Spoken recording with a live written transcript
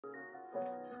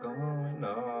What's going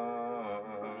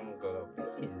on? Got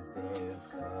business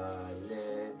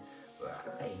calling,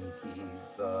 life is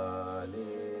stalling.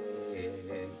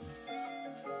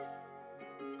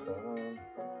 Come,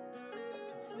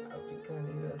 I think I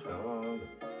need a clone.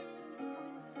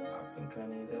 I think I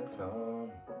need a clone.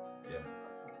 Yeah,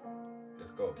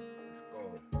 let's go.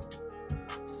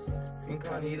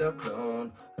 Think I need a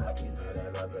clone. I can know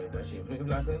that I love but she move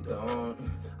like a dawn.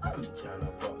 I'm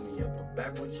tryna fuck me up her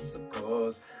back when she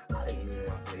supposed. I ain't in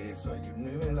my face, so you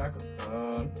moving like a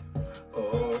stone.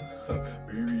 Oh,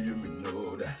 baby, let me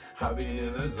know that I be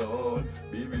in the zone.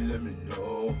 Baby, let me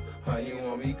know how you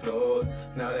want me close.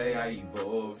 Now that I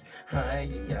evolved,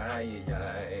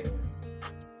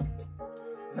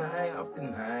 night after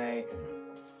night.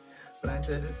 Blind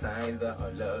to the signs that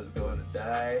our love's gonna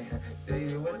die. Say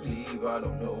you would leave, I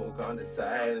don't know, can't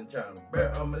decide. I'm trying to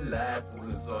bear on my life, full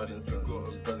of sudden something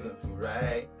just doesn't feel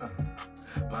right.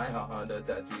 My heart on the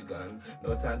tattoo gun.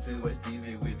 No time to watch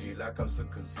TV with you like I'm some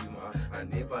consumer.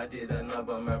 And if I did,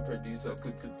 another man producer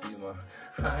could consumer.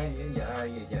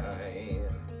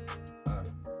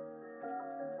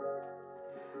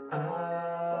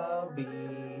 I'll be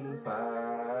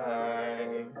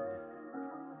fine.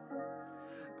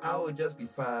 I will just be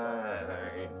fine.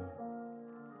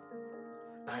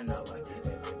 I know I did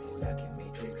everything like a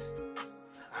matrix.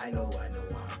 I know I'm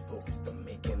focused on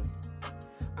making.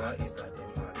 But if I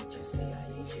don't want it, just say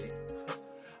I ain't shit.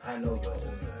 I know your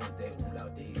only friends, they all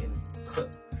out dating.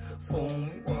 Fool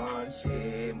me one,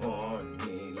 shame on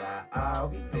me. Like I'll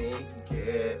be taking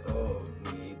care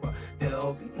of me, but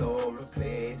there'll be no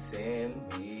replacing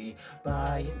me.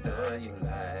 Buying your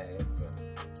life.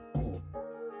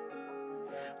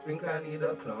 Think I need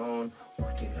a clone.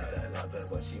 Working out, I love her,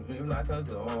 but she move like a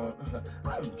dawn.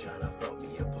 I'm tryna fuck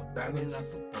me up, her back when I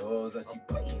suppose that she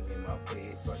putting in my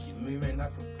face, but she moving like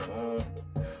a stone.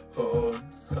 Oh,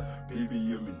 baby,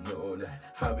 let me know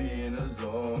that I be in the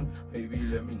zone. Baby,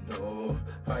 let me know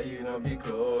how you know me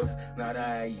close. Now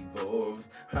that I evolved,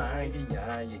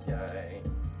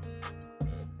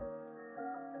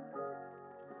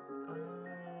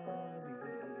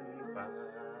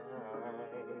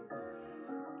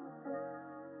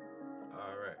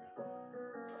 Alright.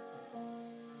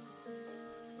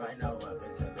 Right now I feel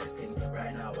the best thing.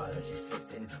 Right now I heard you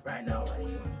spitting. Right now I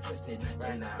ain't interested.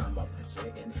 Right now I'm up and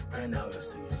sweating. Right now it's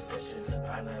student session.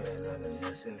 I know you learn a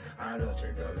lesson. I know she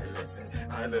love it listen.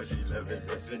 I know she love it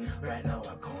listen. Right now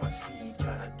I can't sleep.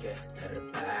 Tryna get to the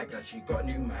bag. And she got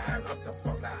new man. What the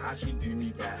fuck, like how she do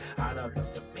me that? I love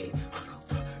the pain.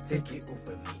 Take it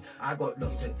over me. I got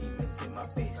lots of demons in my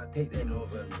face. I take them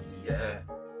over me, yeah.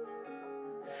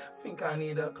 Think I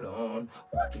need a clone.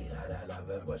 Work it out, I love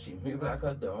her, but she move like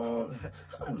a dawn.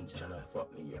 I'm tryna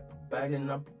fuck me up, bagging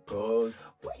up a pose.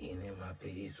 Waiting in my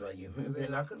face while you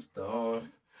moving like a stone.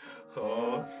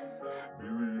 Oh,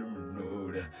 baby, let me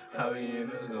know that I be in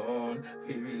the zone.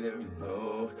 Baby, let me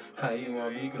know how you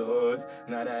want me close.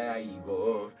 Now that I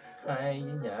evolved,